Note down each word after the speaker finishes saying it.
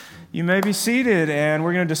You may be seated, and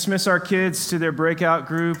we're going to dismiss our kids to their breakout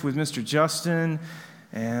group with Mr. Justin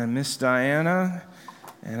and Miss Diana.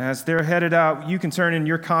 And as they're headed out, you can turn in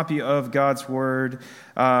your copy of God's Word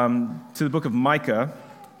to the book of Micah.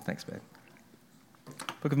 Thanks, babe.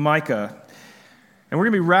 Book of Micah. And we're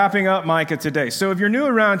going to be wrapping up Micah today. So if you're new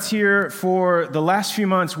around here, for the last few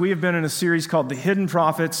months, we have been in a series called The Hidden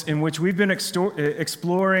Prophets, in which we've been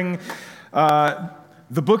exploring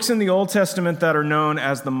the books in the Old Testament that are known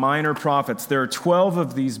as the minor prophets. There are 12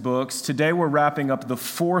 of these books. Today we're wrapping up the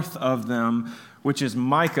fourth of them, which is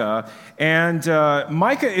Micah. And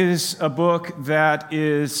Micah is a book that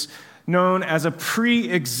is known as a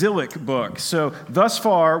pre-exilic book. So thus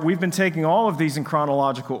far, we've been taking all of these in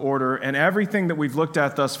chronological order, and everything that we've looked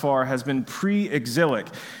at thus far has been pre-exilic.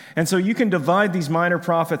 And so you can divide these minor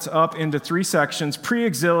prophets up into three sections.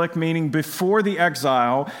 Pre-exilic, meaning before the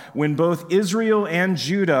exile, when both Israel and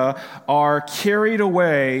Judah are carried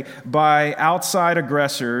away by outside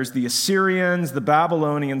aggressors. The Assyrians, the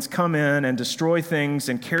Babylonians come in and destroy things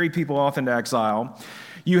and carry people off into exile.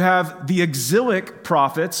 You have the exilic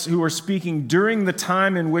prophets who are speaking during the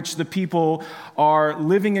time in which the people are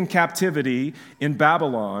living in captivity in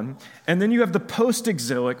Babylon. And then you have the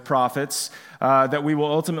post-exilic prophets that we will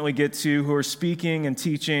ultimately get to, who are speaking and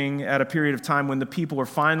teaching at a period of time when the people are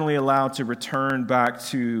finally allowed to return back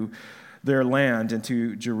to their land and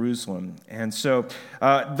to Jerusalem. And so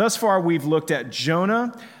thus far we've looked at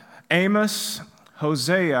Jonah, Amos,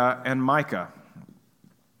 Hosea, and Micah.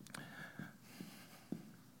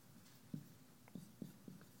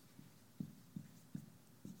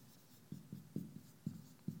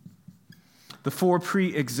 The four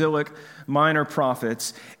pre-exilic minor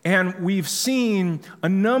prophets. And we've seen a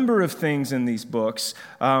number of things in these books,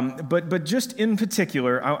 but just in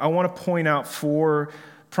particular, I want to point out four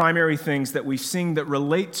primary things that we've seen that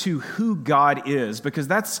relate to who God is, because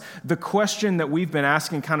that's the question that we've been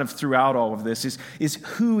asking kind of throughout all of this, is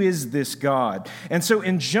who is this God? And so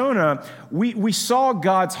in Jonah, we saw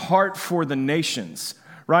God's heart for the nations,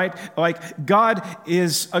 right? Like, God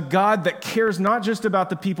is a God that cares not just about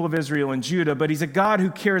the people of Israel and Judah, but he's a God who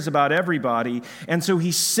cares about everybody. And so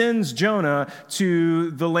he sends Jonah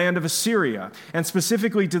to the land of Assyria, and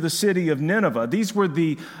specifically to the city of Nineveh. These were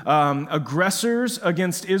the aggressors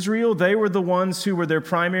against Israel. They were the ones who were their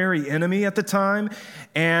primary enemy at the time.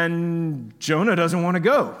 And Jonah doesn't want to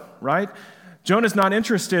go, right? Jonah's not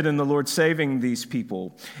interested in the Lord saving these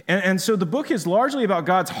people. And so the book is largely about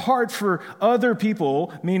God's heart for other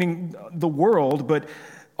people, meaning the world, but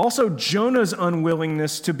also Jonah's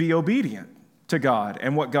unwillingness to be obedient to God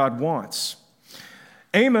and what God wants.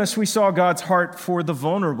 Amos, we saw God's heart for the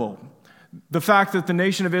vulnerable, the fact that the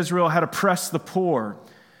nation of Israel had oppressed the poor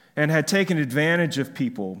and had taken advantage of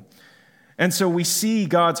people. And so we see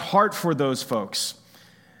God's heart for those folks,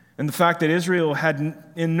 and the fact that Israel had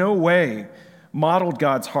in no way modeled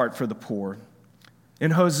God's heart for the poor.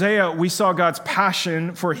 In Hosea, we saw God's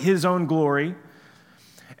passion for his own glory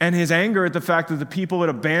and his anger at the fact that the people had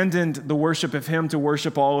abandoned the worship of him to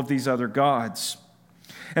worship all of these other gods.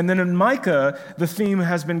 And then in Micah, the theme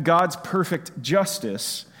has been God's perfect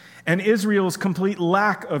justice and Israel's complete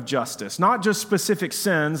lack of justice, not just specific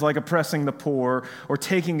sins like oppressing the poor or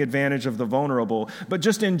taking advantage of the vulnerable, but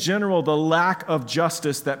just in general, the lack of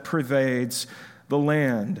justice that pervades the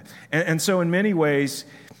land. And so in many ways,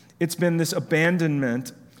 it's been this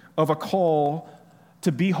abandonment of a call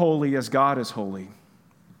to be holy as God is holy,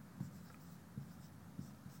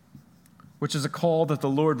 which is a call that the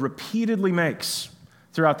Lord repeatedly makes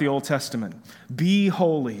throughout the Old Testament. Be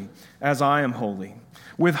holy as I am holy.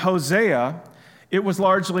 With Hosea, it was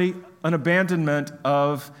largely an abandonment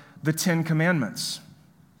of the Ten Commandments,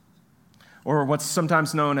 or what's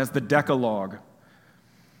sometimes known as the Decalogue.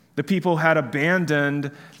 The people had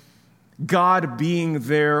abandoned God being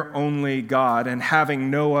their only God and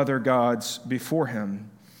having no other gods before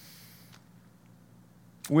him.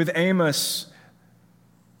 With Amos,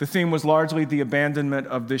 the theme was largely the abandonment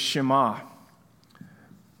of the Shema,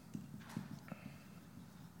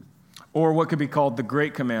 or what could be called the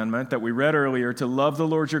Great Commandment that we read earlier, to love the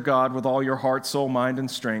Lord your God with all your heart, soul, mind,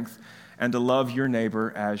 and strength, and to love your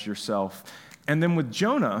neighbor as yourself. And then with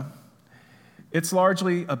Jonah, it's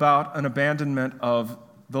largely about an abandonment of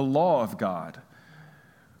the law of God,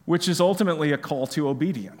 which is ultimately a call to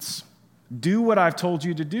obedience. Do what I've told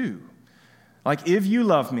you to do. Like, if you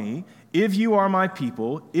love me, if you are my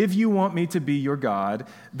people, if you want me to be your God,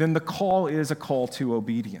 then the call is a call to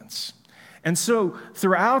obedience. And so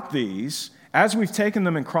throughout these, as we've taken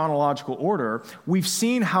them in chronological order, we've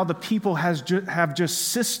seen how the people have just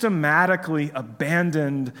systematically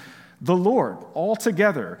abandoned the Lord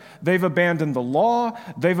altogether. They've abandoned the law.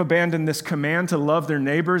 They've abandoned this command to love their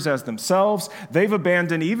neighbors as themselves. They've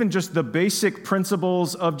abandoned even just the basic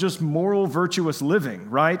principles of just moral, virtuous living,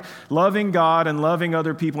 right? Loving God and loving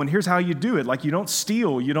other people. And here's how you do it. Like, you don't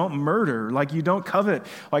steal, you don't murder, like you don't covet,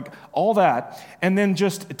 like all that. And then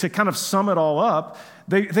just to kind of sum it all up,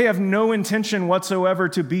 they have no intention whatsoever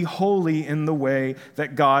to be holy in the way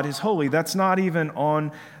that God is holy. That's not even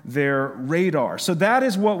on their radar. So that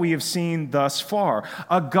is what we have seen thus far.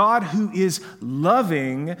 A God who is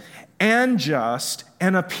loving and just,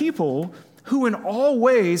 and a people who in all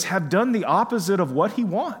ways have done the opposite of what he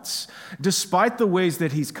wants, despite the ways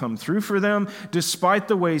that he's come through for them, despite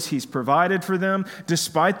the ways he's provided for them,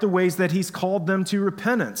 despite the ways that he's called them to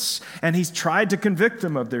repentance, and he's tried to convict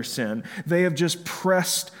them of their sin. They have just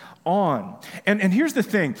pressed on. And here's the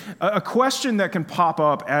thing, a question that can pop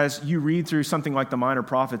up as you read through something like the Minor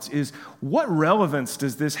Prophets is, what relevance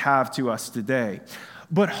does this have to us today?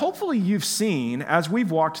 But hopefully you've seen, as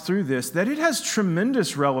we've walked through this, that it has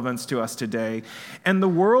tremendous relevance to us today. And the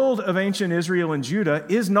world of ancient Israel and Judah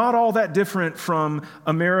is not all that different from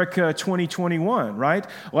America 2021, right?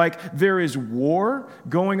 Like, there is war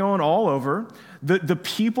going on all over. The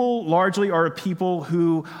people largely are a people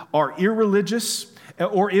who are irreligious,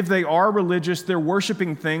 or if they are religious, they're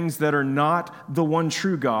worshiping things that are not the one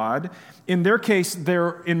true God. In their case,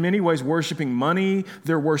 they're in many ways worshiping money,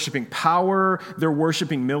 they're worshiping power, they're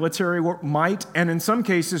worshiping military might, and in some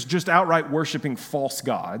cases, just outright worshiping false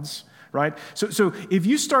gods, right? So if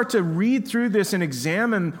you start to read through this and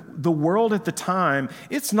examine the world at the time,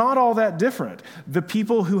 it's not all that different. The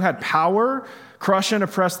people who had power crush and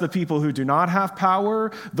oppress the people who do not have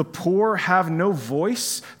power. The poor have no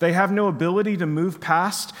voice. They have no ability to move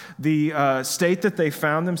past the state that they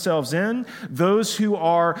found themselves in. Those who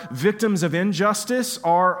are victims of injustice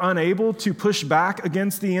are unable to push back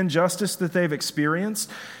against the injustice that they've experienced.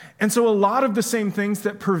 And so a lot of the same things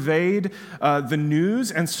that pervade the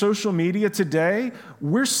news and social media today,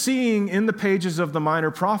 we're seeing in the pages of the Minor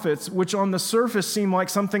Prophets, which on the surface seem like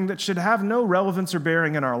something that should have no relevance or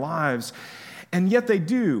bearing in our lives. And yet they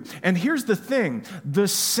do. And here's the thing. The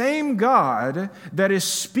same God that is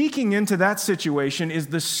speaking into that situation is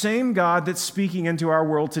the same God that's speaking into our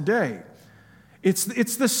world today. It's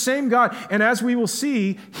the same God. And as we will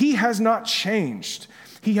see, he has not changed.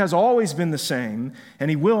 He has always been the same, and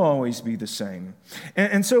he will always be the same.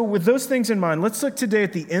 And so with those things in mind, let's look today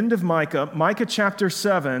at the end of Micah chapter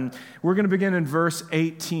 7. We're going to begin in verse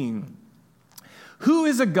 18. Who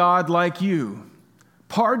is a God like you,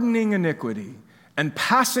 pardoning iniquity and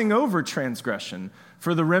passing over transgression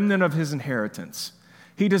for the remnant of his inheritance?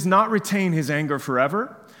 He does not retain his anger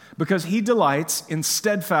forever, because he delights in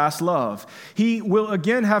steadfast love. He will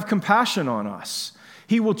again have compassion on us.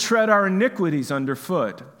 He will tread our iniquities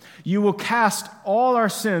underfoot. You will cast all our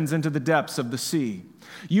sins into the depths of the sea.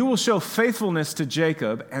 You will show faithfulness to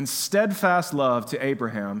Jacob and steadfast love to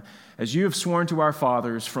Abraham, as you have sworn to our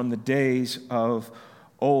fathers from the days of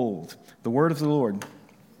old. The word of the Lord.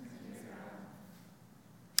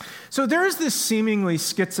 So there is this seemingly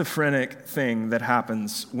schizophrenic thing that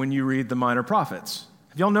happens when you read the Minor Prophets.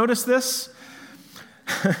 Have y'all noticed this?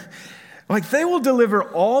 Like, they will deliver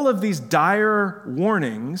all of these dire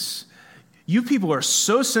warnings. You people are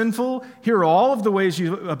so sinful. Here are all of the ways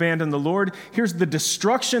you abandon the Lord. Here's the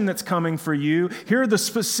destruction that's coming for you. Here are the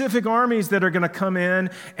specific armies that are going to come in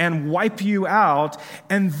and wipe you out.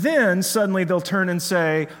 And then suddenly they'll turn and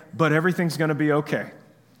say, but everything's going to be okay.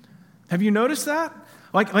 Have you noticed that?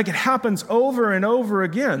 Like it happens over and over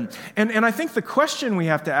again. And I think the question we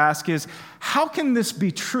have to ask is, how can this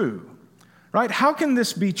be true? Right? How can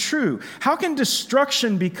this be true? How can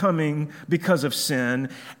destruction be coming because of sin,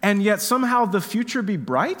 and yet somehow the future be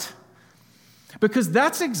bright? Because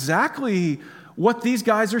that's exactly what these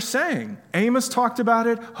guys are saying. Amos talked about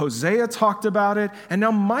it, Hosea talked about it, and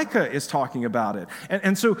now Micah is talking about it.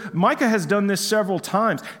 And so Micah has done this several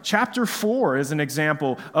times. Chapter 4 is an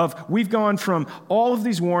example of, we've gone from all of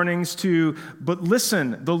these warnings to, but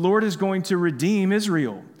listen, the Lord is going to redeem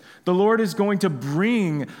Israel. The Lord is going to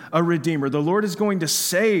bring a redeemer. The Lord is going to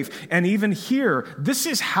save. And even here, this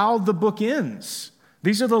is how the book ends.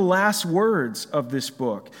 These are the last words of this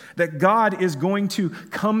book, that God is going to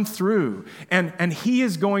come through and he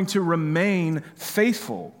is going to remain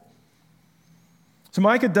faithful. So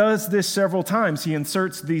Micah does this several times. He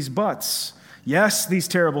inserts these buts. Yes, these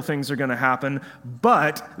terrible things are going to happen,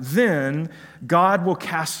 but then God will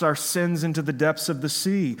cast our sins into the depths of the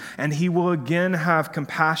sea, and he will again have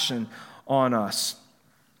compassion on us.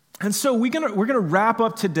 And so we're going to wrap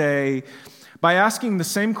up today by asking the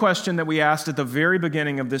same question that we asked at the very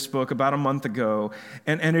beginning of this book about a month ago,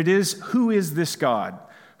 and it is, who is this God?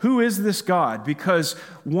 Who is this God? Because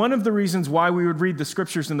one of the reasons why we would read the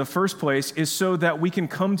scriptures in the first place is so that we can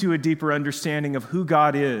come to a deeper understanding of who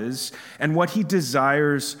God is and what he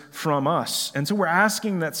desires from us. And so we're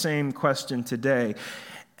asking that same question today.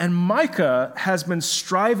 And Micah has been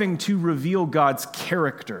striving to reveal God's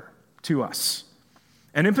character to us.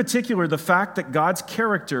 And in particular, the fact that God's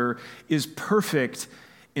character is perfect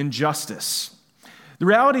in justice. The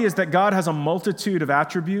reality is that God has a multitude of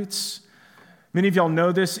attributes. Many of y'all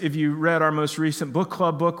know this if you read our most recent book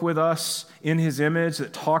club book with us, In His Image,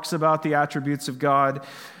 that talks about the attributes of God.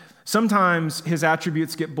 Sometimes his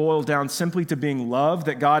attributes get boiled down simply to being love,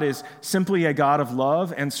 that God is simply a God of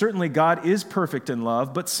love, and certainly God is perfect in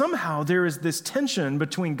love, but somehow there is this tension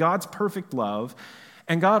between God's perfect love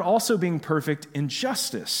and God also being perfect in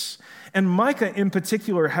justice. And Micah in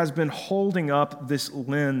particular has been holding up this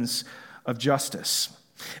lens of justice.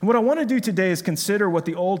 And what I want to do today is consider what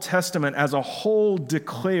the Old Testament as a whole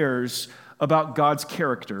declares about God's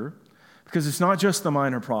character, because it's not just the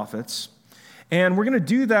minor prophets. And we're going to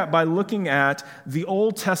do that by looking at the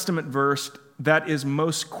Old Testament verse that is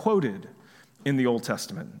most quoted in the Old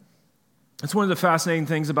Testament. It's one of the fascinating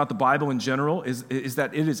things about the Bible in general is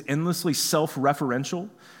that it is endlessly self-referential.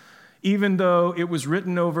 Even though it was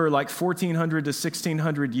written over like 1,400 to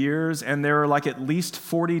 1,600 years, and there are like at least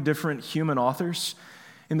 40 different human authors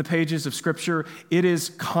in the pages of Scripture, it is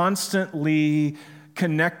constantly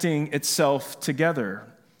connecting itself together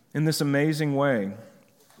in this amazing way.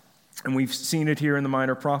 And we've seen it here in the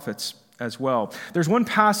Minor Prophets as well. There's one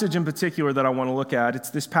passage in particular that I want to look at.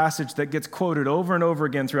 It's this passage that gets quoted over and over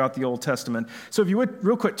again throughout the Old Testament. So if you would,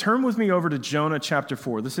 real quick, turn with me over to Jonah chapter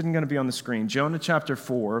 4. This isn't going to be on the screen. Jonah chapter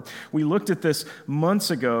 4. We looked at this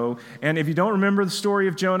months ago, and if you don't remember the story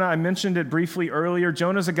of Jonah, I mentioned it briefly earlier.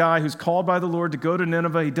 Jonah's a guy who's called by the Lord to go to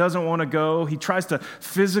Nineveh. He doesn't want to go. He tries to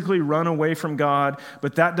physically run away from God,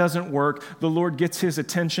 but that doesn't work. The Lord gets his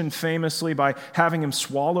attention famously by having him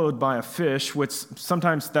swallowed by a fish, which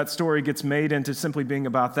sometimes that story gets made into simply being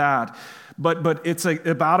about that. But it's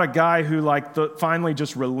about a guy who finally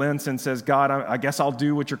just relents and says, God, I guess I'll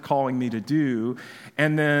do what you're calling me to do.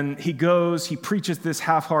 And then he goes, he preaches this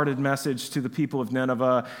half-hearted message to the people of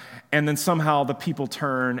Nineveh, and then somehow the people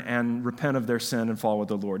turn and repent of their sin and follow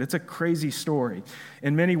the Lord. It's a crazy story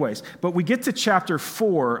in many ways. But we get to chapter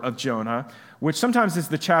 4 of Jonah, which sometimes is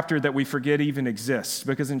the chapter that we forget even exists,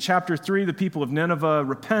 because in chapter 3, the people of Nineveh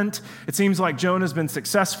repent. It seems like Jonah's been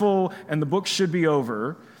successful and the book should be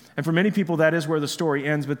over. And for many people, that is where the story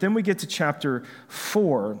ends. But then we get to chapter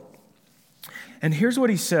 4. And here's what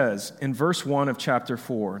he says in verse 1 of chapter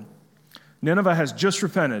 4. Nineveh has just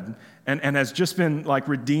repented and has just been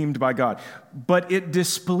redeemed by God. But it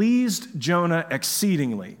displeased Jonah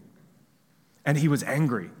exceedingly, and he was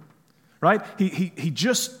angry. Right? He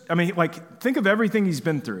just, think of everything he's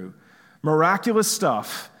been through. Miraculous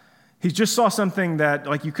stuff. He just saw something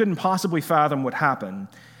that you couldn't possibly fathom would happen.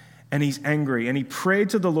 And he's angry. And he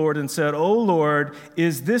prayed to the Lord and said, "O Lord,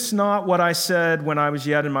 is this not what I said when I was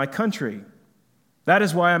yet in my country? That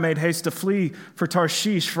is why I made haste to flee for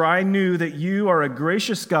Tarshish, for I knew that you are a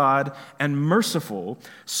gracious God and merciful,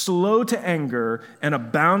 slow to anger and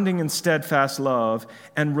abounding in steadfast love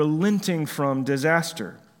and relenting from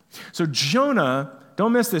disaster." So Jonah,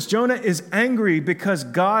 don't miss this, Jonah is angry because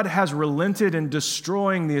God has relented in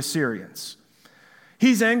destroying the Assyrians.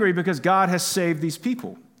 He's angry because God has saved these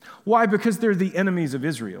people. Why? Because they're the enemies of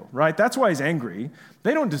Israel, right? That's why he's angry.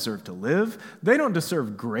 They don't deserve to live. They don't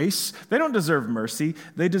deserve grace. They don't deserve mercy.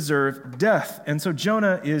 They deserve death. And so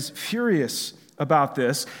Jonah is furious about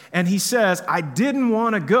this, and he says, I didn't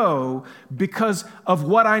want to go because of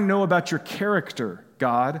what I know about your character,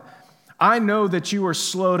 God. I know that you are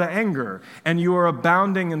slow to anger, and you are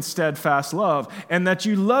abounding in steadfast love, and that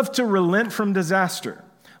you love to relent from disaster.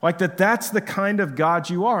 That's the kind of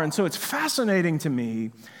God you are. And so it's fascinating to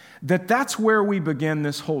me that that's where we begin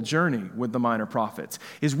this whole journey with the minor prophets,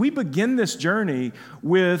 is we begin this journey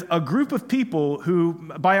with a group of people who,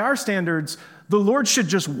 by our standards, the Lord should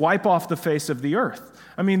just wipe off the face of the earth.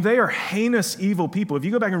 They are heinous, evil people. If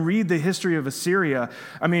you go back and read the history of Assyria,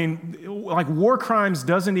 war crimes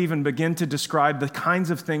doesn't even begin to describe the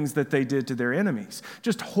kinds of things that they did to their enemies.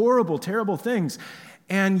 Just horrible, terrible things.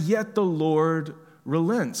 And yet the Lord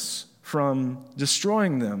relents from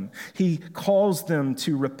destroying them. He calls them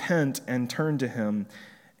to repent and turn to him,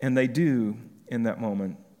 and they do in that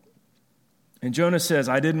moment. And Jonah says,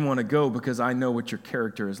 I didn't want to go because I know what your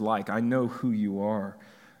character is like. I know who you are,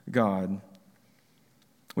 God.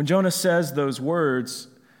 When Jonah says those words,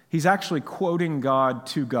 he's actually quoting God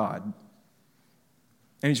to God.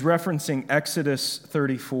 And he's referencing Exodus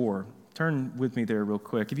 34. Turn with me there real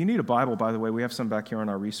quick. If you need a Bible, by the way, we have some back here on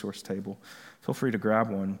our resource table. Feel free to grab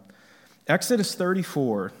one. Exodus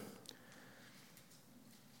 34.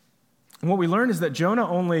 And what we learn is that Jonah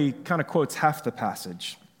only kind of quotes half the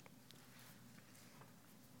passage.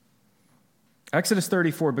 Exodus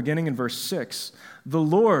 34, beginning in verse 6, the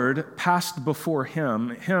Lord passed before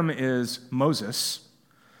him. Him is Moses.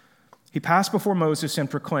 He passed before Moses and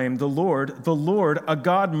proclaimed, the Lord, a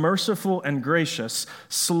God merciful and gracious,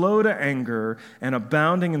 slow to anger, and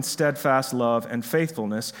abounding in steadfast love and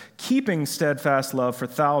faithfulness, keeping steadfast love for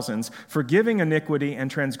thousands, forgiving iniquity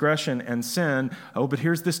and transgression and sin. Oh, but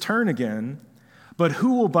here's this turn again. But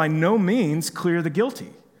who will by no means clear the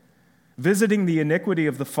guilty, visiting the iniquity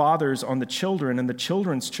of the fathers on the children and the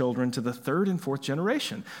children's children to the third and fourth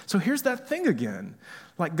generation. So here's that thing again.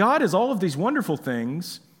 Like God is all of these wonderful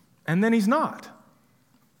things, and then he's not.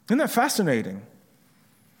 Isn't that fascinating?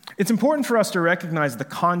 It's important for us to recognize the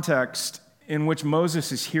context in which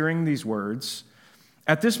Moses is hearing these words.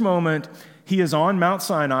 At this moment, he is on Mount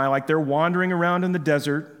Sinai, like they're wandering around in the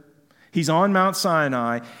desert. He's on Mount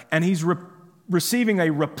Sinai, and he's receiving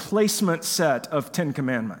a replacement set of 10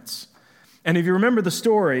 commandments. And if you remember the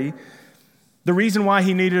story, the reason why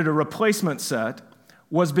he needed a replacement set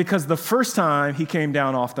was because the first time he came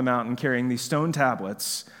down off the mountain carrying these stone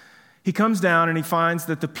tablets, he comes down and he finds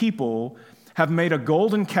that the people have made a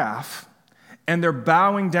golden calf and they're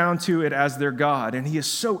bowing down to it as their God. And he is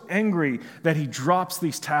so angry that he drops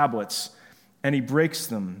these tablets and he breaks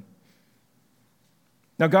them.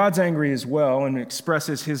 Now, God's angry as well and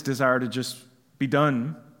expresses his desire to just be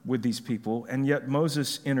done with these people. And yet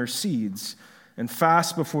Moses intercedes and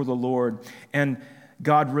fasts before the Lord, and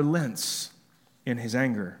God relents in his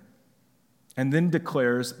anger, and then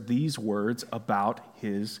declares these words about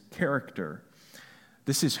his character.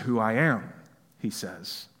 This is who I am, he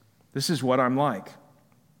says. This is what I'm like.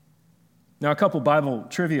 Now, a couple Bible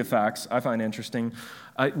trivia facts I find interesting.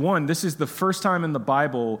 One, this is the first time in the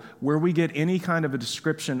Bible where we get any kind of a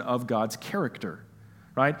description of God's character,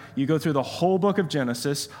 right? You go through the whole book of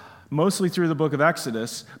Genesis, mostly through the book of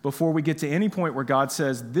Exodus, before we get to any point where God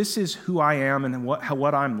says, this is who I am and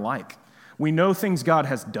what I'm like. We know things God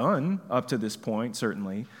has done up to this point,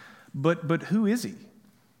 certainly, but who is he?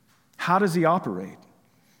 How does he operate?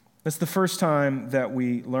 That's the first time that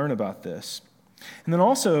we learn about this. And then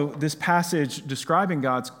also, this passage describing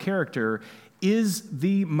God's character is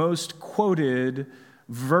the most quoted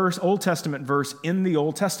verse, Old Testament verse in the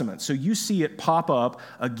Old Testament. So you see it pop up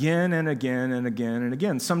again and again and again and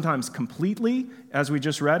again, sometimes completely, as we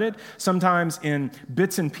just read it, sometimes in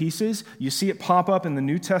bits and pieces. You see it pop up in the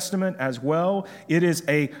New Testament as well. It is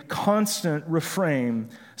a constant refrain,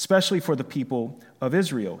 especially for the people of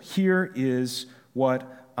Israel. Here is what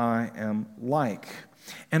I am like.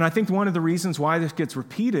 And I think one of the reasons why this gets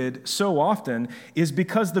repeated so often is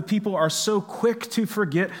because the people are so quick to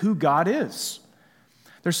forget who God is.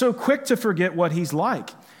 They're so quick to forget what he's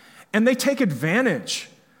like. And they take advantage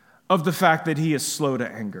of the fact that he is slow to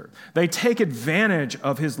anger. They take advantage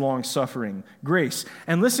of his long-suffering grace.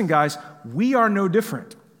 And listen, guys, we are no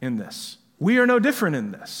different in this. We are no different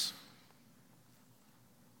in this.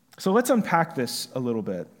 So let's unpack this a little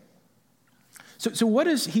bit. So what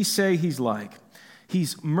does he say he's like?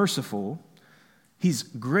 He's merciful. He's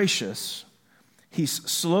gracious. He's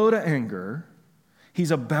slow to anger. He's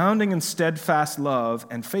abounding in steadfast love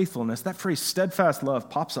and faithfulness. That phrase, steadfast love,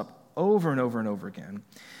 pops up over and over and over again.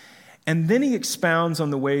 And then he expounds on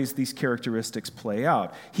the ways these characteristics play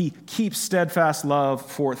out. He keeps steadfast love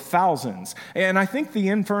for thousands. And I think the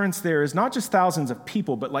inference there is not just thousands of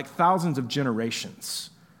people, but like thousands of generations.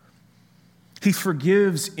 He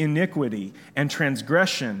forgives iniquity and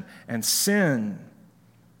transgression and sin.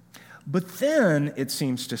 But then, it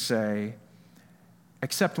seems to say,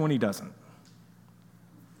 except when he doesn't.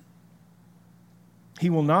 He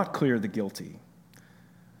will not clear the guilty,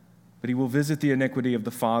 but he will visit the iniquity of the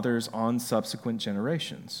fathers on subsequent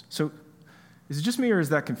generations. So, is it just me or is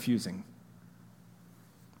that confusing?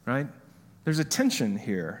 Right? There's a tension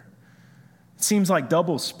here. It seems like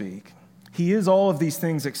doublespeak. He is all of these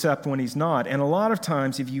things except when he's not. And a lot of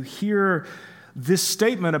times, if you hear this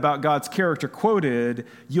statement about God's character quoted,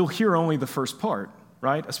 you'll hear only the first part,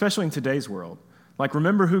 right? Especially in today's world. Like,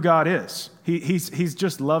 remember who God is. He's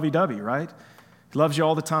just lovey-dovey, right? He loves you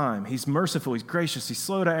all the time. He's merciful. He's gracious. He's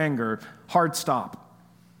slow to anger. Hard stop.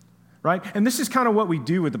 Right? And this is kind of what we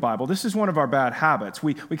do with the Bible. This is one of our bad habits.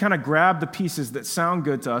 We kind of grab the pieces that sound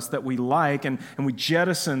good to us, that we like, and we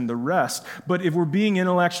jettison the rest. But if we're being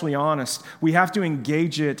intellectually honest, we have to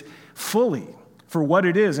engage it fully for what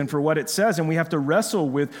it is and for what it says. And we have to wrestle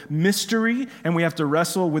with mystery, and we have to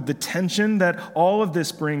wrestle with the tension that all of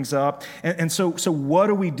this brings up. And so what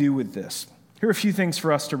do we do with this? Here are a few things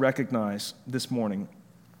for us to recognize this morning.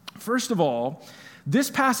 First of all,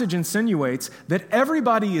 this passage insinuates that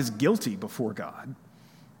everybody is guilty before God.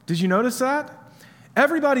 Did you notice that?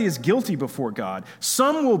 Everybody is guilty before God.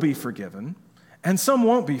 Some will be forgiven, and some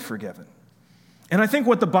won't be forgiven. And I think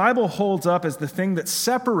what the Bible holds up as the thing that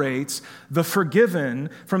separates the forgiven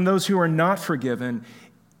from those who are not forgiven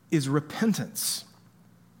is repentance.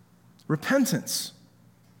 Repentance.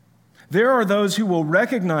 There are those who will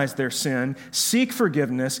recognize their sin, seek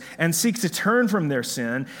forgiveness, and seek to turn from their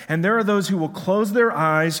sin. And there are those who will close their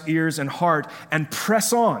eyes, ears, and heart and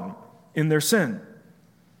press on in their sin.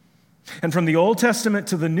 And from the Old Testament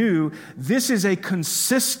to the New, this is a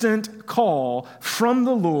consistent call from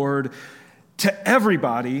the Lord to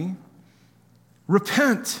everybody: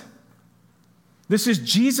 repent. This is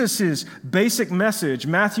Jesus' basic message,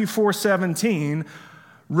 Matthew 4:17,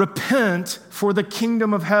 repent, for the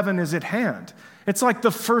kingdom of heaven is at hand. It's like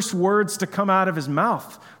the first words to come out of his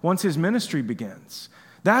mouth once his ministry begins.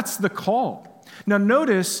 That's the call. Now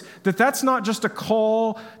notice that that's not just a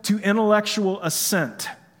call to intellectual assent.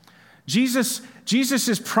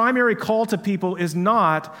 Jesus' primary call to people is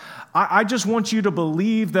not, I just want you to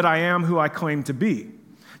believe that I am who I claim to be.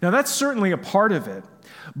 Now that's certainly a part of it.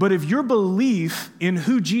 But if your belief in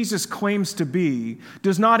who Jesus claims to be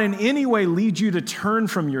does not in any way lead you to turn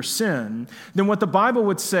from your sin, then what the Bible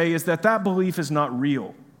would say is that that belief is not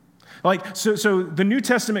real. So the New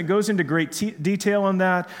Testament goes into great detail on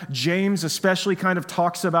that. James especially kind of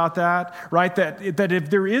talks about that, right? That if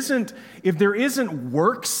there isn't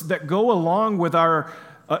works that go along with our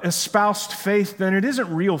espoused faith, then it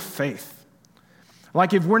isn't real faith.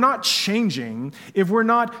 Like if we're not changing, if we're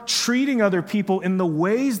not treating other people in the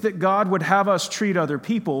ways that God would have us treat other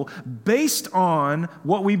people based on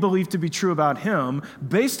what we believe to be true about Him,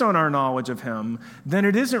 based on our knowledge of Him, then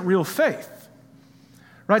it isn't real faith.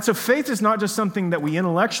 Right? So faith is not just something that we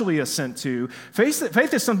intellectually assent to.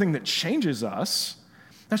 Faith is something that changes us.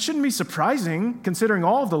 That shouldn't be surprising considering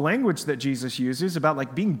all of the language that Jesus uses about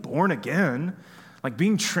like being born again, like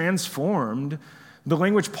being transformed. The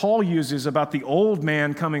language Paul uses about the old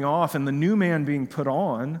man coming off and the new man being put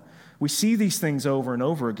on. We see these things over and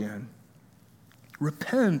over again.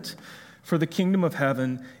 Repent, for the kingdom of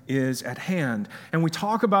heaven is at hand. And we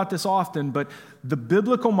talk about this often, but the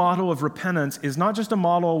biblical model of repentance is not just a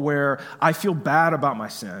model where I feel bad about my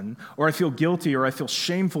sin, or I feel guilty, or I feel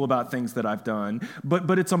shameful about things that I've done,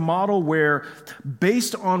 but it's a model where,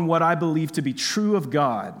 based on what I believe to be true of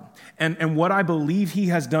God, and what I believe He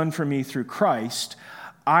has done for me through Christ,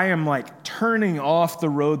 I am like turning off the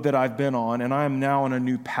road that I've been on, and I am now on a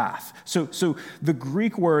new path. So the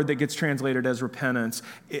Greek word that gets translated as repentance,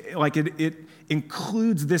 it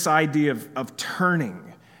includes this idea of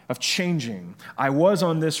turning, of changing. I was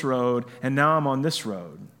on this road, and now I'm on this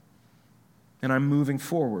road, and I'm moving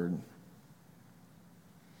forward.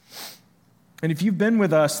 And if you've been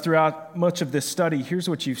with us throughout much of this study, here's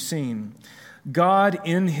what you've seen. God,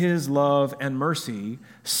 in His love and mercy,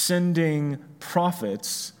 sending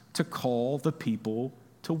prophets to call the people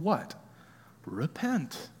to what?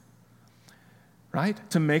 Repent. Right?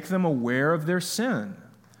 To make them aware of their sin.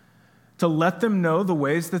 To let them know the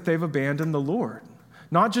ways that they've abandoned the Lord.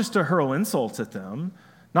 Not just to hurl insults at them,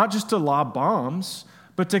 not just to lob bombs,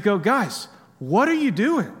 but to go, guys, what are you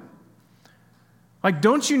doing? Like,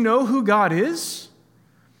 don't you know who God is?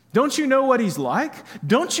 Don't you know what He's like?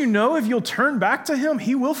 Don't you know if you'll turn back to Him,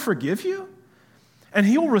 He will forgive you? And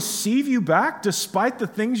He'll receive you back despite the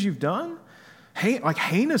things you've done? Like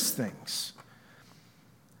heinous things.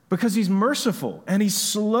 Because He's merciful and He's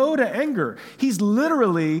slow to anger. He's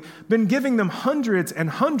literally been giving them hundreds and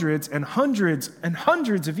hundreds and hundreds and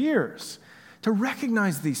hundreds of years to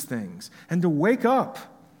recognize these things and to wake up.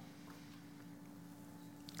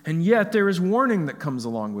 And yet there is warning that comes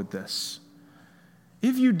along with this.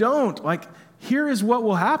 If you don't, here is what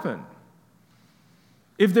will happen.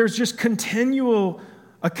 If there's just a continual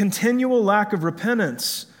lack of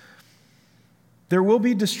repentance, there will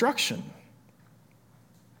be destruction.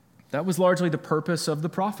 That was largely the purpose of the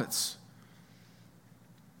prophets.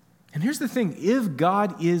 And here's the thing, if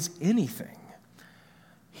God is anything,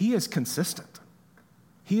 He is consistent.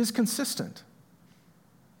 He is consistent.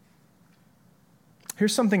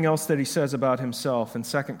 Here's something else that He says about Himself in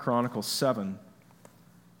 2 Chronicles 7.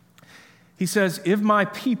 He says, if my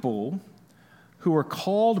people who are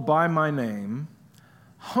called by my name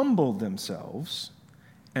humble themselves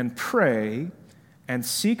and pray and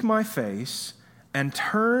seek my face and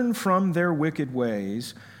turn from their wicked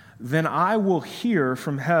ways, then I will hear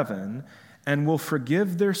from heaven and will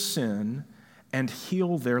forgive their sin and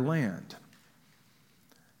heal their land.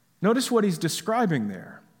 Notice what he's describing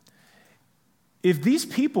there. If these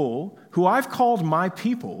people who I've called my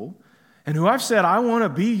people and who I've said, I want to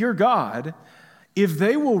be your God, if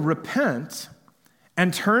they will repent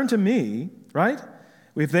and turn to me, right?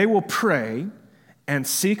 If they will pray and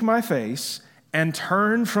seek my face and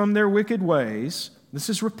turn from their wicked ways, this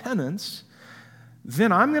is repentance,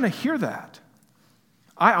 then I'm going to hear that.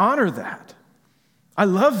 I honor that. I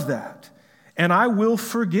love that. And I will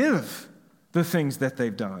forgive the things that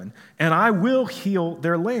they've done, and I will heal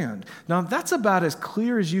their land. Now, that's about as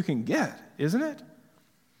clear as you can get, isn't it?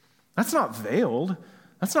 That's not veiled.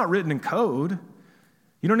 That's not written in code.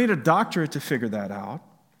 You don't need a doctorate to figure that out.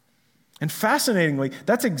 And fascinatingly,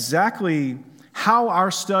 that's exactly how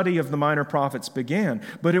our study of the minor prophets began.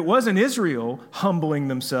 But it wasn't Israel humbling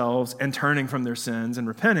themselves and turning from their sins and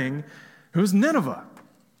repenting. It was Nineveh.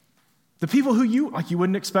 The people who you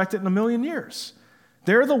wouldn't expect it in a million years.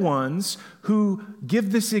 They're the ones who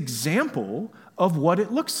give this example of what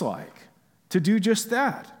it looks like to do just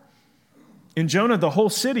that. In Jonah, the whole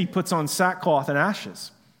city puts on sackcloth and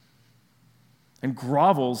ashes and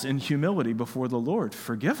grovels in humility before the Lord.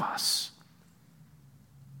 Forgive us.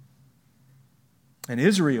 And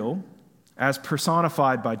Israel, as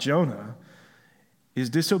personified by Jonah, is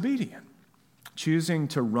disobedient, choosing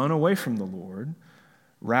to run away from the Lord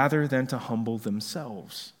rather than to humble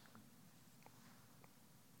themselves.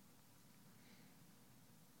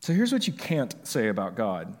 So here's what you can't say about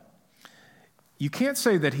God. You can't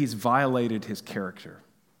say that he's violated his character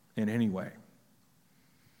in any way.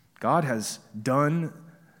 God has done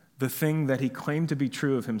the thing that he claimed to be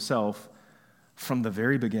true of himself from the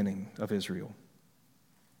very beginning of Israel.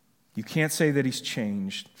 You can't say that he's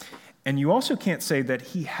changed. And you also can't say that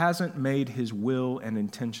he hasn't made his will and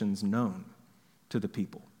intentions known to the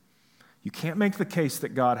people. You can't make the case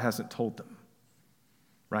that God hasn't told them,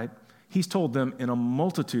 right? He's told them in a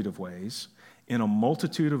multitude of ways, in a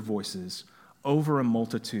multitude of voices, over a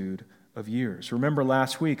multitude of years. Remember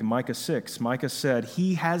last week, Micah 6, Micah said,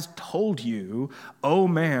 he has told you, oh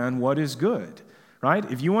man, what is good, right?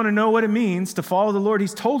 If you want to know what it means to follow the Lord,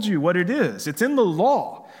 he's told you what it is. It's in the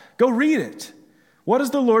law. Go read it. What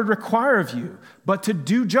does the Lord require of you? But to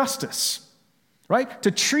do justice, right?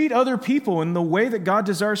 To treat other people in the way that God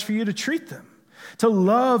desires for you to treat them. To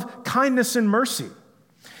love kindness and mercy.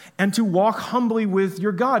 And to walk humbly with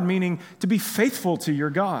your God, meaning to be faithful to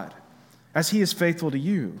your God as he is faithful to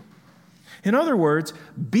you. In other words,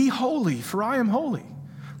 be holy, for I am holy.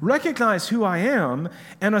 Recognize who I am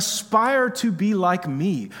and aspire to be like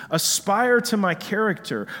me. Aspire to my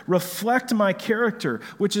character. Reflect my character,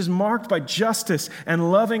 which is marked by justice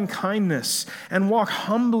and loving kindness, and walk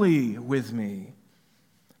humbly with me.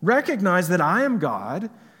 Recognize that I am God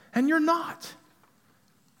and you're not.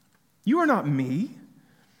 You are not me.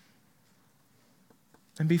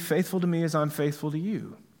 And be faithful to me as I'm faithful to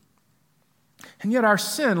you. And yet our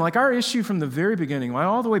sin, like our issue from the very beginning,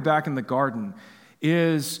 all the way back in the garden,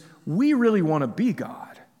 is we really want to be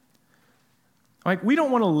God. Like we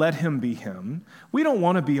don't want to let him be him. We don't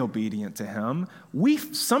want to be obedient to him. We,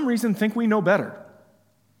 for some reason, think we know better.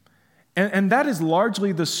 And that is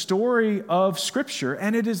largely the story of Scripture,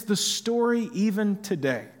 and it is the story even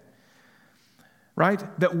today. Right?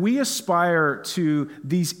 That we aspire to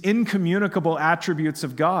these incommunicable attributes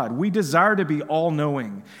of God. We desire to be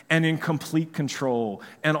all-knowing and in complete control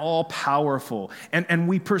and all-powerful. And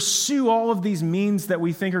we pursue all of these means that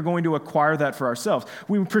we think are going to acquire that for ourselves.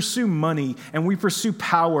 We pursue money, and we pursue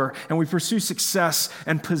power, and we pursue success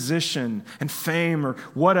and position and fame or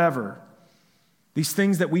whatever. These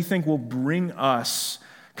things that we think will bring us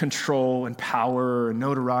control and power and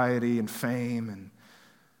notoriety and fame and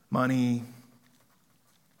money.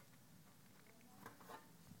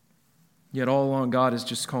 Yet all along, God is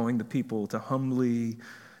just calling the people to humbly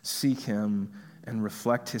seek him and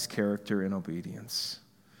reflect his character in obedience.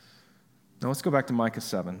 Now let's go back to Micah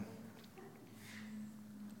 7.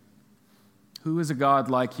 Who is a God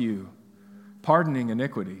like you, pardoning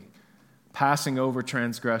iniquity, passing over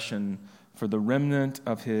transgression for the remnant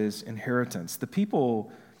of his inheritance? The people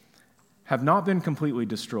have not been completely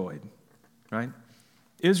destroyed, right?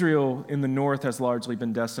 Israel in the north has largely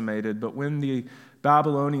been decimated, but when the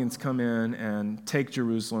Babylonians come in and take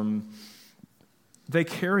Jerusalem, they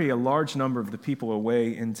carry a large number of the people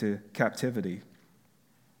away into captivity.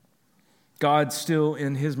 God still,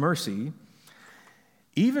 in his mercy,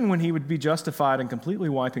 even when he would be justified in completely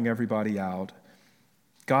wiping everybody out,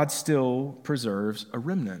 God still preserves a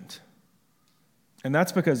remnant. And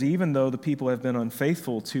that's because even though the people have been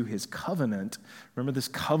unfaithful to his covenant, remember this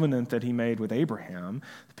covenant that he made with Abraham,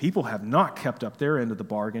 the people have not kept up their end of the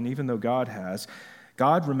bargain, even though God has.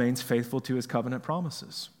 God remains faithful to his covenant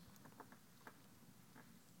promises.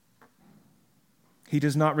 He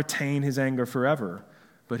does not retain his anger forever,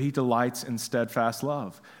 but he delights in steadfast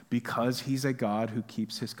love because he's a God who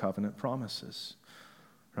keeps his covenant promises.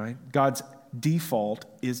 Right? God's default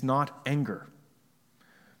is not anger.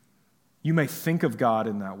 You may think of God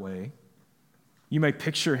in that way. You may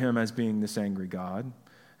picture him as being this angry God,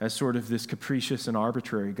 as sort of this capricious and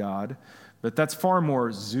arbitrary God, but that's far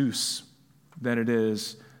more Zeus than it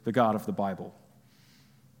is the God of the Bible.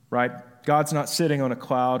 Right? God's not sitting on a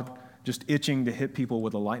cloud just itching to hit people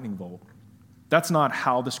with a lightning bolt. That's not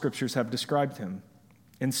how the scriptures have described him.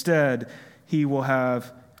 Instead, he will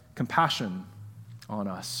have compassion on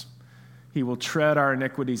us. He will tread our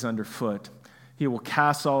iniquities underfoot. He will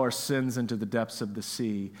cast all our sins into the depths of the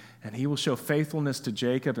sea, and he will show faithfulness to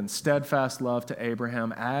Jacob and steadfast love to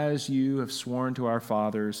Abraham, as you have sworn to our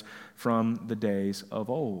fathers from the days of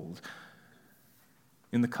old.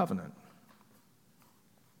 In the covenant.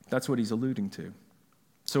 That's what he's alluding to.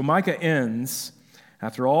 So Micah ends,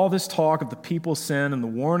 after all this talk of the people's sin and the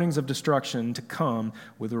warnings of destruction to come,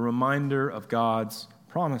 with a reminder of God's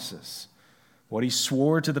promises, what he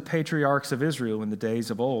swore to the patriarchs of Israel in the days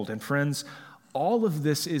of old. And friends, all of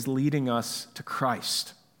this is leading us to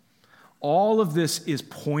Christ. All of this is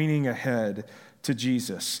pointing ahead to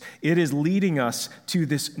Jesus. It is leading us to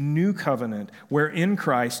this new covenant where in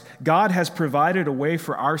Christ, God has provided a way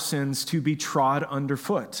for our sins to be trod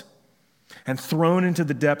underfoot and thrown into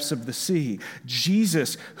the depths of the sea.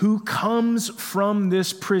 Jesus, who comes from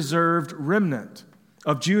this preserved remnant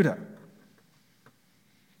of Judah,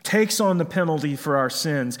 takes on the penalty for our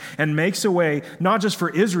sins and makes a way not just for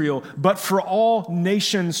Israel, but for all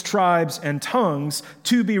nations, tribes, and tongues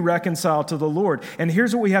to be reconciled to the Lord. And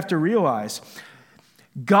here's what we have to realize.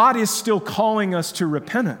 God is still calling us to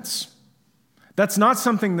repentance. That's not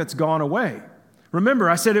something that's gone away. Remember,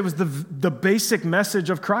 I said it was the basic message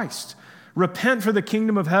of Christ. Repent, for the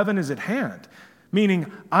kingdom of heaven is at hand.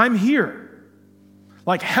 Meaning, I'm here.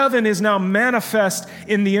 Like heaven is now manifest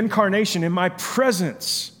in the incarnation, in my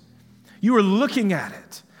presence. You are looking at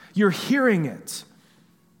it. You're hearing it.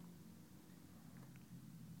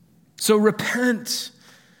 So repent.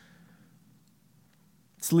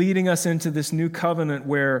 It's leading us into this new covenant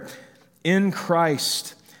where in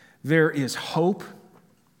Christ there is hope,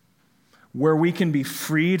 where we can be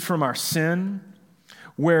freed from our sin,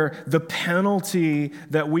 where the penalty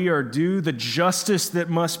that we are due, the justice that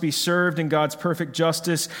must be served in God's perfect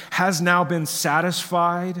justice, has now been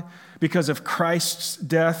satisfied because of Christ's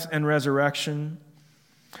death and resurrection.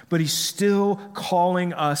 But he's still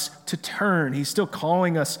calling us to turn. He's still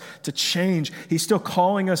calling us to change. He's still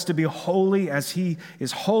calling us to be holy as he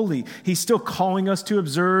is holy. He's still calling us to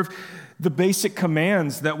observe the basic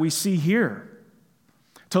commands that we see here.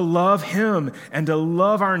 To love him and to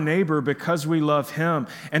love our neighbor because we love him,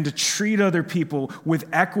 and to treat other people with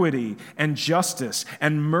equity and justice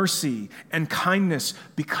and mercy and kindness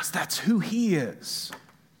because that's who he is.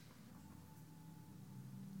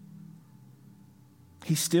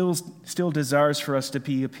 He still desires for us to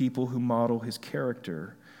be a people who model his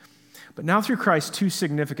character. But now through Christ, two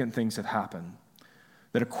significant things have happened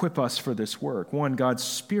that equip us for this work. One, God's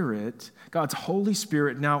Spirit, God's Holy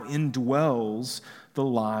Spirit now indwells the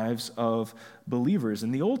lives of believers.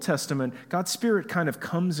 In the Old Testament, God's Spirit kind of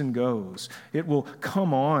comes and goes. It will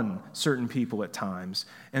come on certain people at times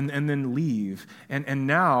and then leave. And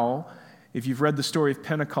now, if you've read the story of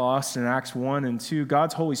Pentecost in Acts 1 and 2,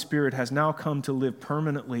 God's Holy Spirit has now come to live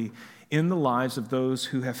permanently in the lives of those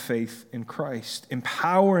who have faith in Christ,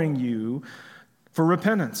 empowering you for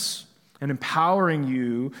repentance and empowering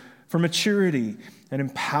you for maturity and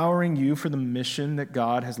empowering you for the mission that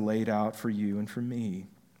God has laid out for you and for me.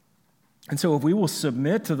 And so if we will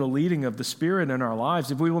submit to the leading of the Spirit in our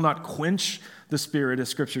lives, if we will not quench the Spirit, as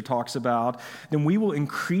Scripture talks about, then we will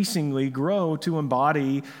increasingly grow to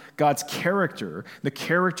embody God's character, the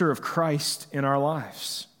character of Christ in our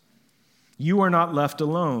lives. You are not left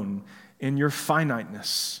alone in your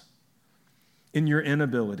finiteness, in your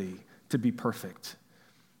inability to be perfect.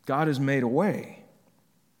 God has made a way.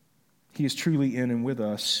 He is truly in and with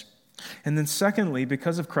us. And then secondly,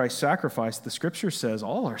 because of Christ's sacrifice, the Scripture says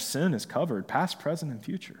all our sin is covered, past, present, and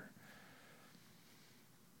future.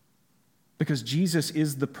 Because Jesus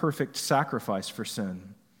is the perfect sacrifice for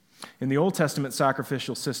sin. In the Old Testament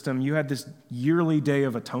sacrificial system, you had this yearly day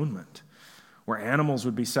of atonement where animals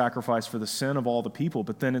would be sacrificed for the sin of all the people,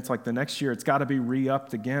 but then it's like the next year it's got to be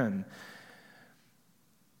re-upped again.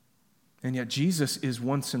 And yet Jesus is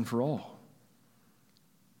once and for all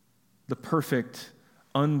the perfect,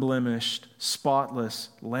 unblemished, spotless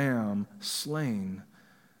Lamb slain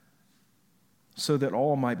so that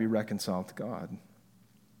all might be reconciled to God.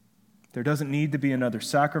 There doesn't need to be another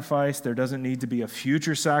sacrifice. There doesn't need to be a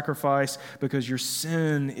future sacrifice because your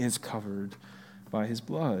sin is covered by his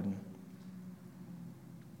blood.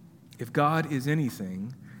 If God is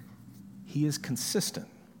anything, he is consistent.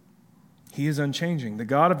 He is unchanging. The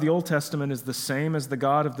God of the Old Testament is the same as the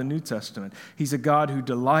God of the New Testament. He's a God who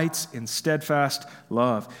delights in steadfast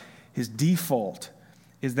love. His default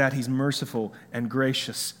is that he's merciful and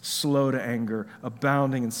gracious, slow to anger,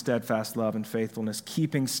 abounding in steadfast love and faithfulness,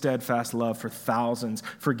 keeping steadfast love for thousands,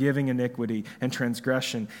 forgiving iniquity and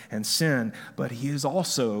transgression and sin. But he's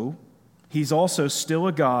also still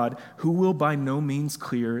a God who will by no means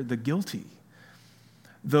clear the guilty.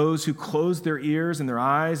 Those who close their ears and their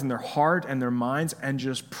eyes and their heart and their minds and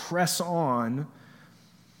just press on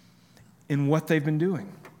in what they've been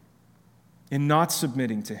doing, in not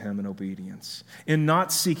submitting to him in obedience, in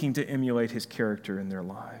not seeking to emulate his character in their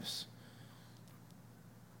lives,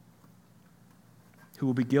 who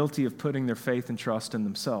will be guilty of putting their faith and trust in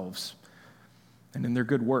themselves and in their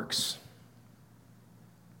good works.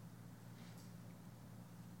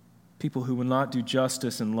 People who will not do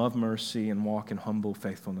justice and love mercy and walk in humble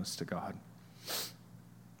faithfulness to God.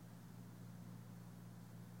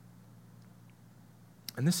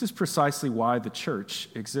 And this is precisely why the church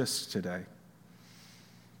exists today.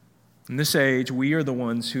 In this age, we are the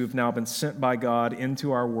ones who have now been sent by God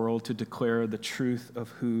into our world to declare the truth of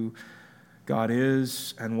who God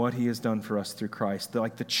is and what he has done for us through Christ.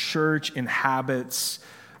 Like the church inhabits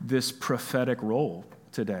this prophetic role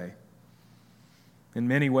today. In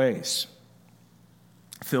many ways,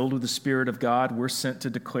 filled with the Spirit of God, we're sent to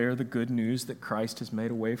declare the good news that Christ has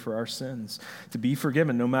made a way for our sins, to be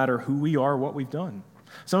forgiven no matter who we are, what we've done.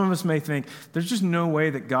 Some of us may think, there's just no way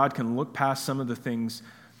that God can look past some of the things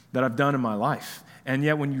that I've done in my life. And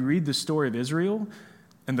yet when you read the story of Israel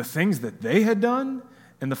and the things that they had done,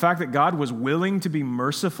 and the fact that God was willing to be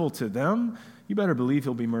merciful to them, you better believe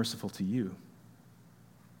he'll be merciful to you.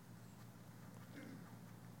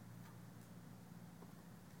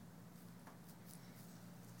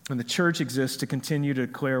 And the church exists to continue to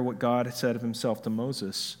declare what God had said of himself to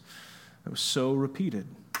Moses. It was so repeated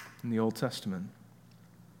in the Old Testament.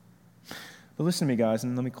 But listen to me, guys,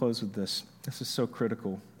 and let me close with this. This is so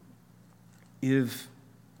critical. If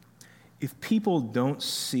people don't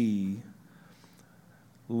see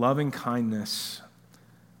loving kindness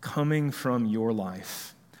coming from your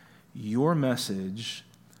life, your message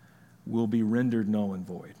will be rendered null and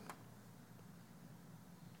void.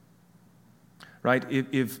 Right?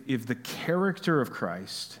 If the character of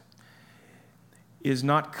Christ is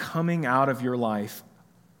not coming out of your life,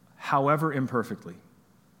 however imperfectly,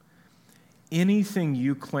 anything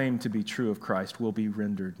you claim to be true of Christ will be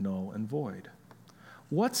rendered null and void.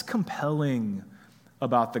 What's compelling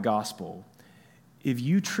about the gospel if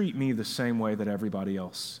you treat me the same way that everybody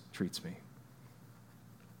else treats me?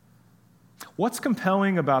 What's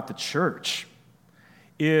compelling about the church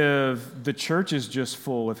if the church is just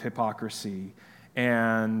full of hypocrisy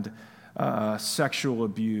and sexual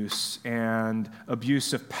abuse and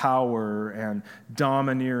abuse of power and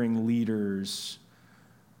domineering leaders,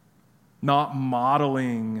 not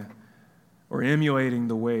modeling or emulating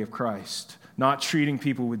the way of Christ, not treating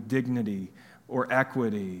people with dignity or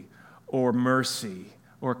equity or mercy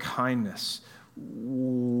or kindness?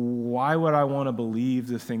 Why would I want to believe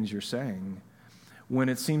the things you're saying when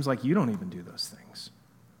it seems like you don't even do those things?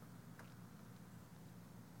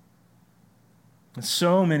 And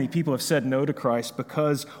so many people have said no to Christ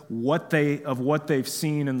because of what they've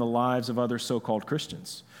seen in the lives of other so-called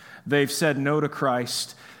Christians. They've said no to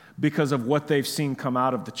Christ because of what they've seen come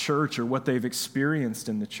out of the church or what they've experienced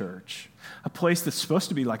in the church. A place that's supposed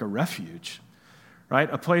to be like a refuge,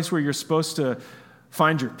 right? A place where you're supposed to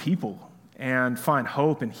find your people and find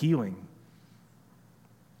hope and healing.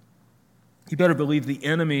 You better believe the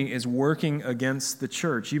enemy is working against the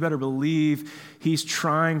church. You better believe he's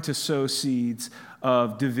trying to sow seeds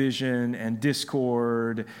of division and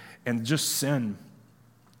discord and just sin,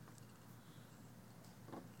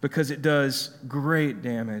 because it does great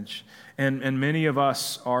damage. And many of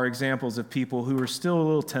us are examples of people who are still a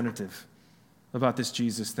little tentative about this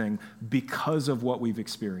Jesus thing because of what we've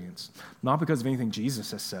experienced, not because of anything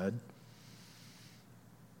Jesus has said.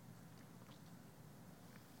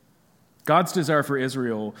 God's desire for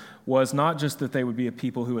Israel was not just that they would be a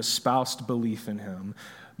people who espoused belief in him,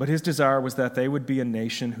 but his desire was that they would be a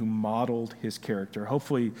nation who modeled his character.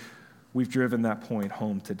 Hopefully, we've driven that point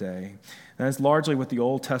home today. And that's largely what the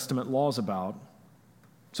Old Testament law is about.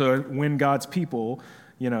 So when God's people,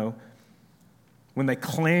 when they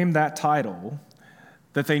claimed that title,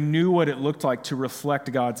 that they knew what it looked like to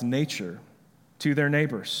reflect God's nature to their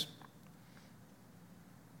neighbors.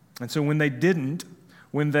 And so when they didn't,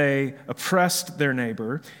 when they oppressed their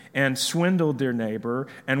neighbor and swindled their neighbor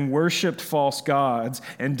and worshiped false gods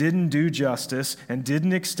and didn't do justice and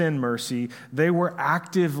didn't extend mercy, they were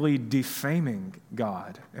actively defaming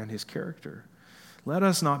God and his character. Let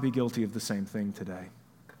us not be guilty of the same thing today.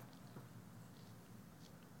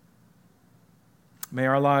 May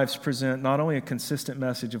our lives present not only a consistent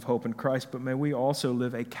message of hope in Christ, but may we also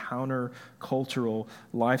live a counter-cultural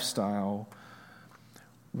lifestyle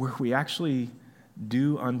where we actually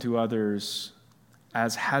do unto others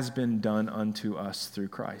as has been done unto us through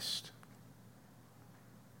Christ.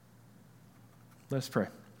 Let's pray.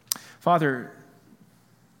 Father,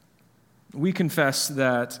 we confess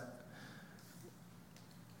that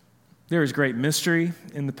there is great mystery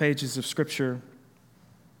in the pages of Scripture.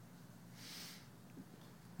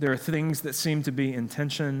 There are things that seem to be in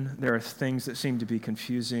tension. There are things that seem to be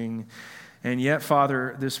confusing. And yet,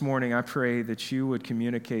 Father, this morning I pray that you would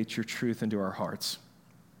communicate your truth into our hearts.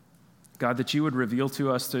 God, that you would reveal to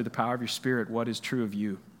us through the power of your Spirit what is true of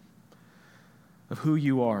you, of who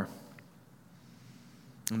you are,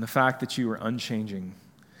 and the fact that you are unchanging,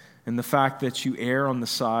 and the fact that you err on the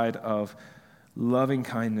side of loving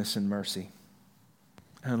kindness and mercy,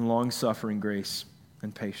 and long-suffering grace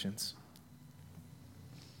and patience.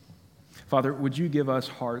 Father, would you give us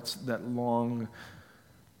hearts that long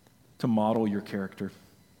to model your character,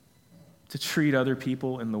 to treat other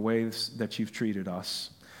people in the ways that you've treated us,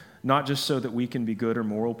 not just so that we can be good or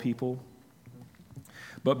moral people,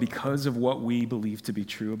 but because of what we believe to be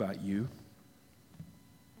true about you.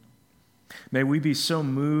 May we be so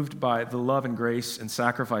moved by the love and grace and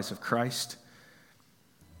sacrifice of Christ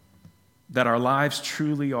that our lives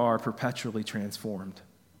truly are perpetually transformed,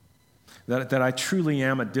 that I truly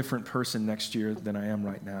am a different person next year than I am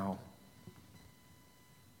right now.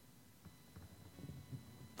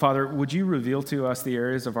 Father, would you reveal to us the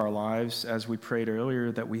areas of our lives, as we prayed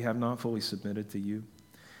earlier, that we have not fully submitted to you?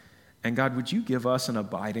 And God, would you give us an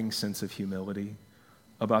abiding sense of humility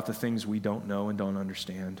about the things we don't know and don't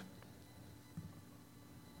understand?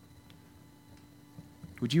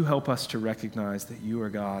 Would you help us to recognize that you are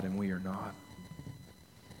God and we are not?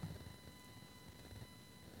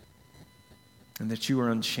 And that you are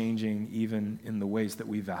unchanging even in the ways that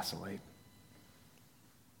we vacillate.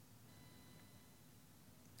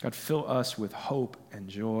 God, fill us with hope and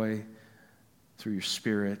joy through your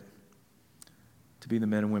Spirit to be the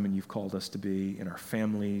men and women you've called us to be in our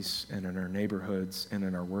families and in our neighborhoods and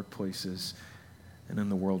in our workplaces and in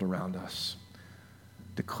the world around us,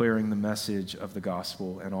 declaring the message of the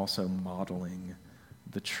gospel and also modeling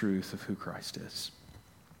the truth of who Christ is.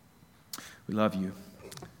 We love you.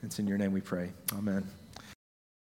 It's in your name we pray. Amen.